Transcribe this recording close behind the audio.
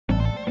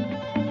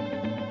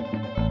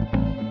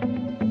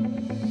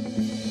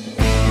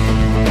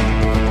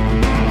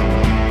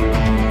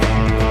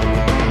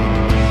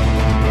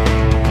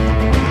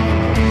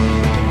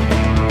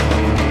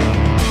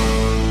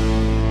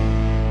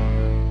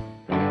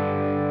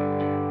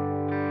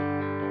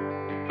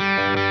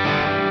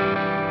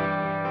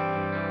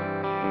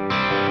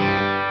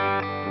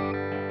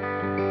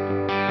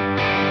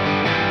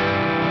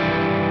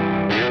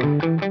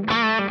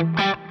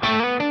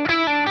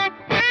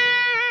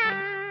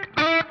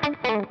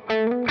Hello,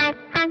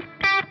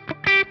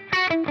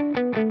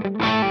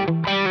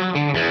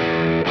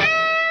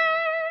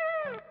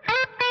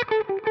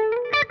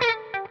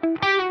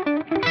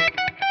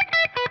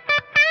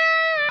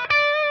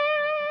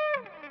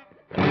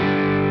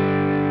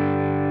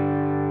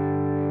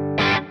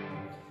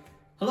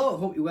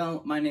 hope you're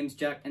well. My name's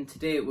Jack and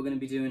today we're going to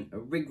be doing a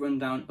rig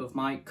rundown of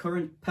my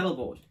current pedal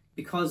board.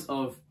 Because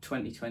of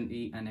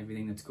 2020 and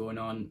everything that's going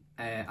on,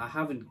 I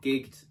haven't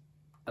gigged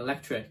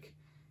electric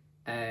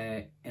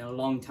in a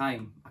long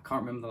time. I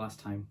can't remember the last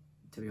time,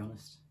 to be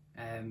honest.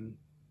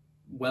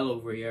 Well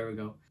over a year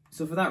ago.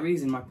 So for that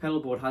reason, my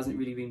pedal board hasn't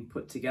really been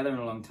put together in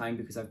a long time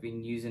because I've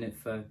been using it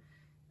for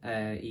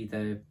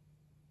either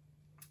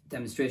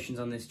demonstrations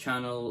on this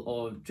channel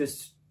or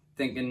just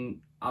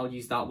thinking I'll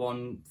use that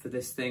one for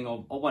this thing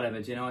or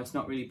whatever, do you know? It's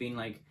not really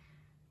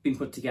been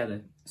put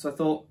together. So I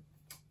thought,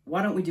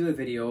 why don't we do a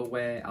video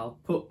where I'll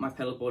put my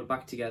pedal board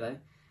back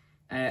together.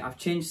 I've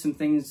changed some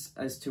things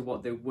as to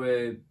what they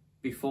were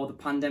before the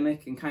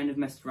pandemic and kind of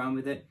messed around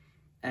with it.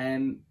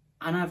 And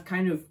I've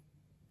kind of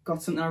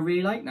got something I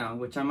really like now,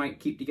 which I might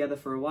keep together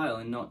for a while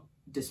and not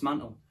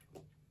dismantle.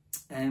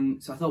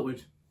 So I thought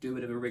we'd do a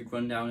bit of a rig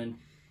rundown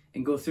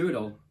and go through it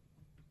all.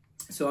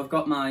 So I've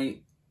got my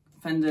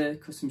Fender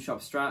Custom Shop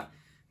Strat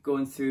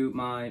going through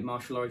my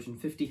Marshall Origin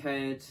 50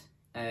 head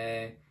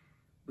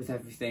with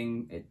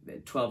everything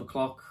at 12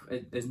 o'clock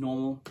as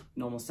normal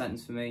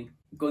settings for me.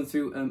 Going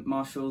through a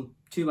Marshall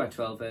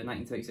 2x12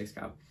 1936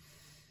 cab.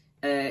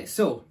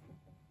 So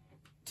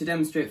to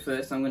demonstrate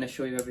first, I'm going to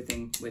show you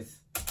everything with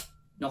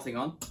nothing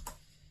on.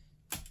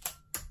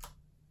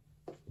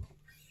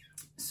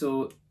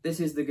 So this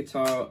is the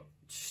guitar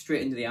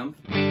straight into the amp.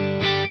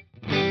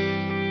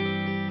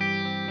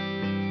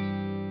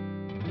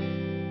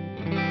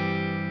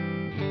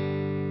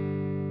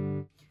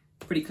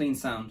 Pretty clean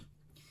sound.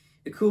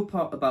 The cool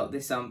part about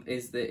this amp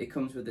is that it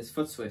comes with this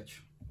foot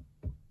switch,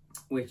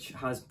 which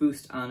has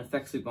boost and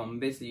effects loop on. And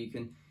basically you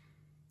can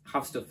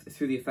have stuff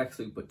through the effects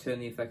loop but turn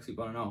the effects loop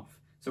on and off.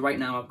 So right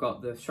now I've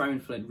got the Strymon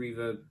Flint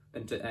reverb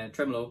and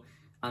tremolo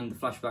and the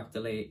flashback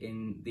delay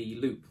in the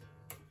loop.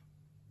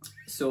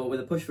 So with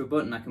a push of a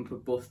button I can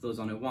put both of those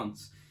on at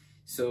once.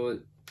 So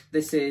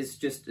this is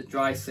just a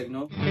dry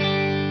signal.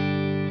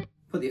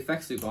 Put the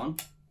effects loop on.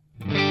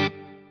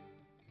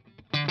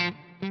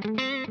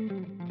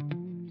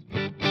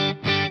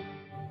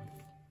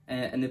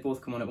 And they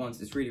both come on at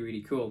once. It's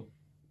really cool.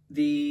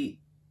 The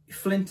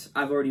Flint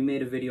I've already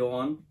made a video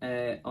on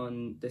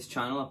this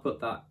channel. I'll put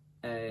that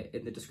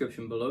in the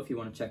description below if you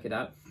want to check it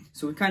out.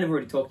 So we've kind of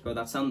already talked about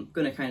that, so I'm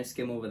going to kind of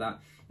skim over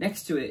that.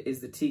 Next to it is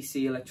the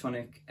TC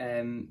Electronic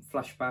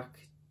Flashback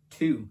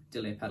 2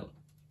 delay pedal.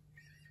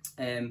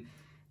 And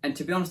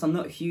to be honest, I'm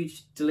not a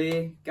huge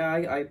delay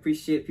guy. I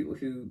appreciate people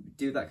who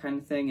do that kind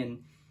of thing,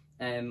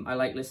 and I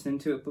like listening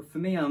to it. But for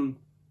me, I'm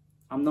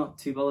not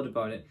too bothered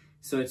about it.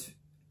 So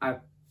I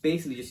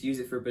basically just use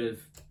it for a bit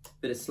of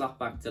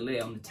slapback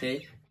delay on the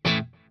tape.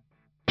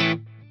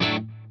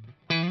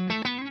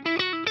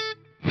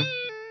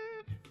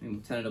 And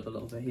we'll turn it up a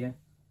little bit here.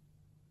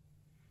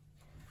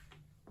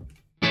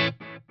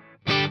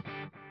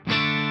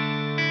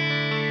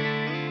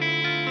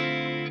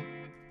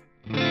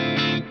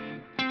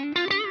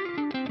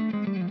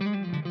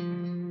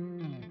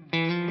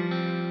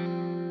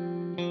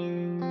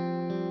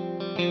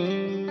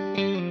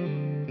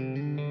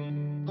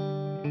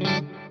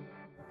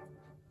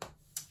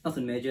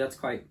 Nothing major,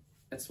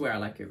 that's where I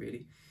like it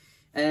really.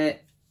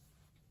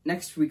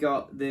 Next we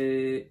got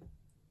the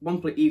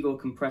Wampler Ego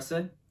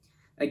Compressor.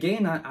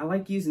 Again, I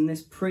like using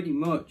this pretty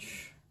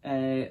much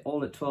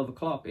all at 12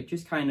 o'clock. It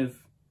just kind of,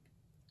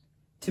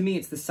 to me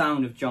it's the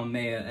sound of John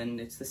Mayer and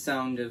it's the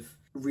sound of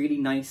really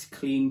nice,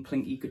 clean,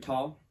 plinky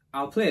guitar.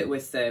 I'll play it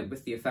with the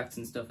effects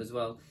and stuff as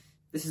well.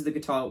 This is the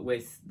guitar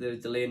with the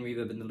delay and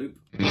reverb in the loop.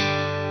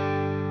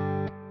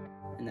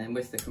 And then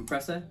with the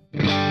compressor.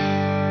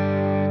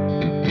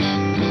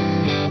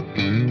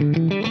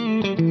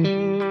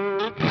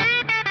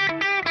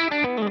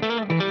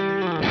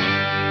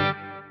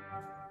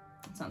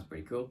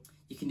 Cool.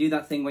 You can do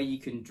that thing where you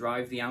can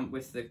drive the amp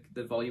with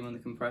the volume on the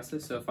compressor.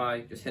 So if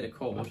I just hit a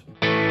chord,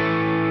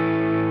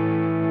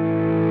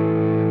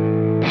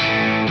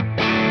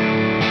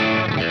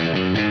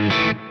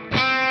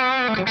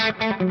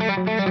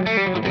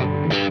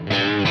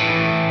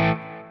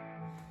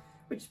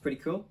 which is pretty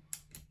cool.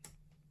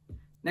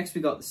 Next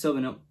we got the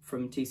Subbing Up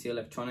from TC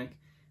Electronic,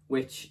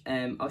 which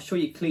I'll show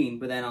you clean,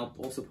 but then I'll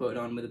also put it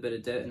on with a bit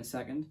of dirt in a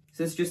second.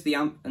 So it's just the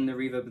amp and the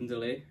reverb and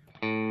delay.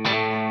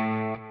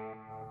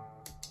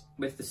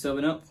 With the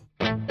Subbing Up.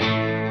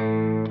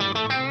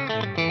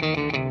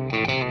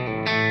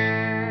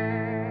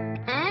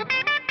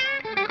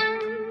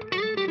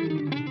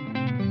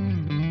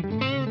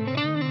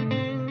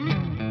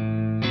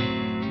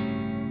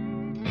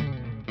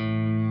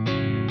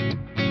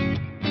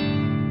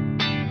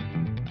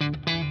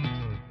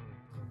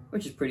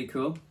 Which is pretty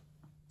cool.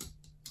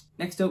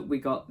 Next up we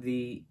got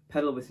the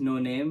pedal with no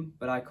name,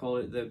 but I call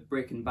it the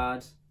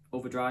Bad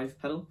Overdrive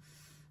pedal.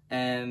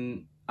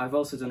 I've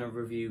also done a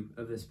review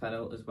of this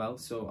pedal as well,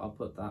 so I'll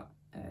put that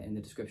in the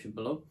description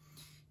below.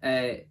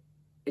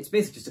 It's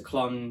basically just a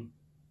clon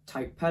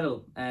type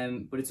pedal,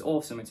 but it's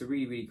awesome. It's a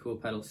really, really cool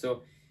pedal.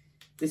 So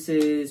this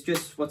is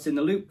just what's in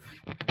the loop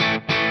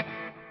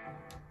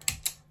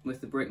with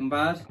the Breaking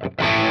Bad.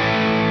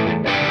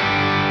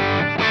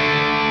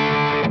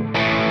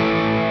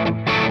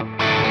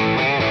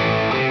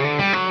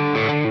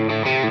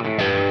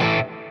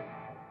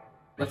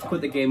 Let's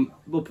put the gain,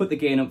 we'll put the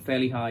gain up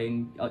fairly high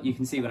and you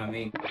can see what I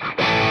mean.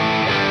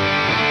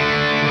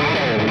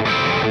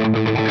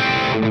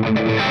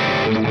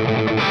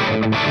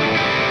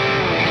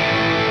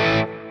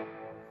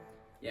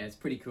 Yeah, it's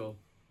pretty cool.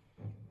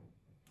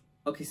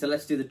 Okay, so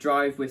let's do the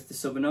drive with the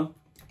subbing up.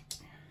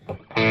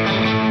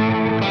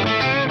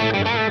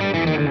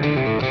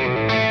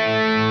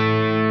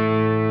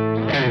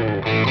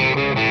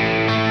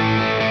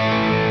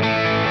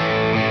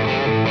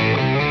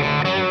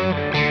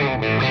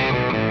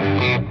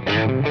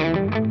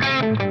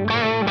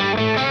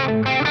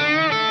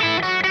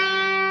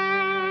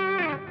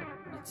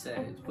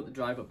 Let's put the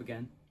drive up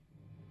again.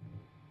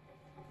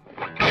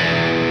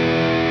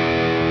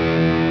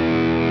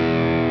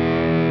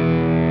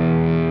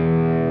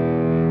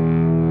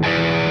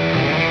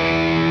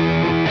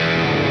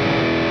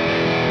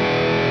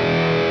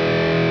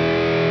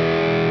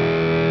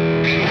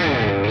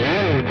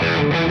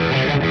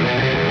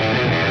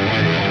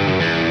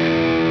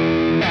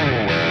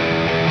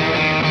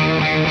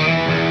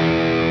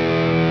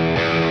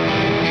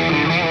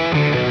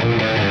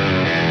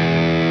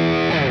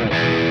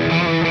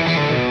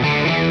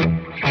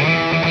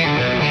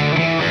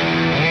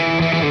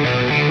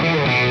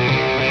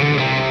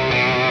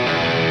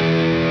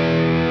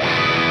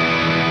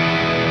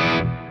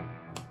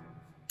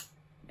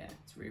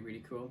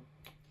 Really cool.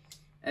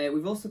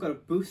 We've also got a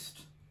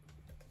boost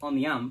on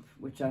the amp,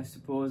 which I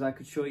suppose I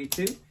could show you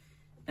too.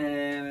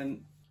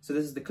 So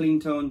this is the clean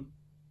tone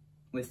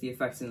with the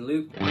effects in the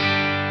loop,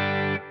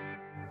 and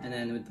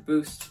then with the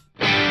boost.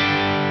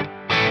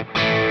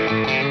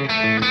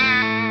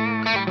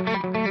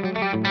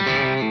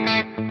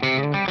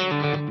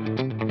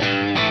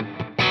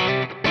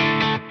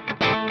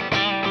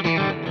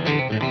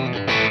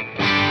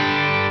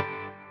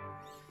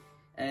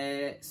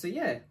 So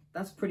yeah,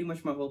 that's pretty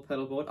much my whole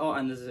pedal board. Oh,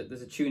 and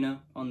there's a tuner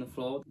on the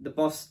floor. The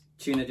Boss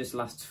tuner just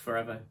lasts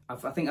forever. I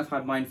think I've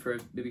had mine for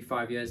maybe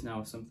 5 years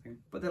now or something.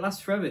 But they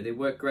last forever, they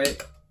work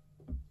great.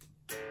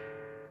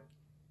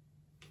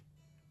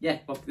 Yeah,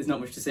 well, there's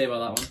not much to say about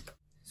that one.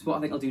 So what I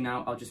think I'll do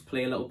now, I'll just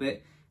play a little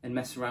bit and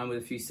mess around with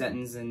a few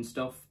settings and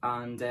stuff,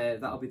 and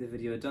that'll be the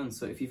video done.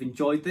 So if you've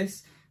enjoyed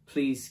this,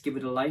 please give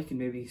it a like and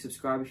maybe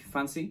subscribe if you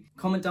fancy.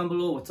 Comment down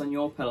below what's on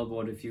your pedal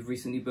board, if you've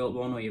recently built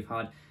one or you've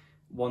had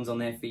ones on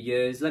there for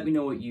years. Let me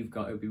know what you've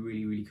got. It would be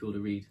really, really cool to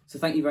read. So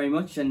thank you very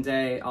much, and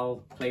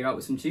I'll play you out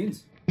with some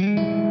tunes.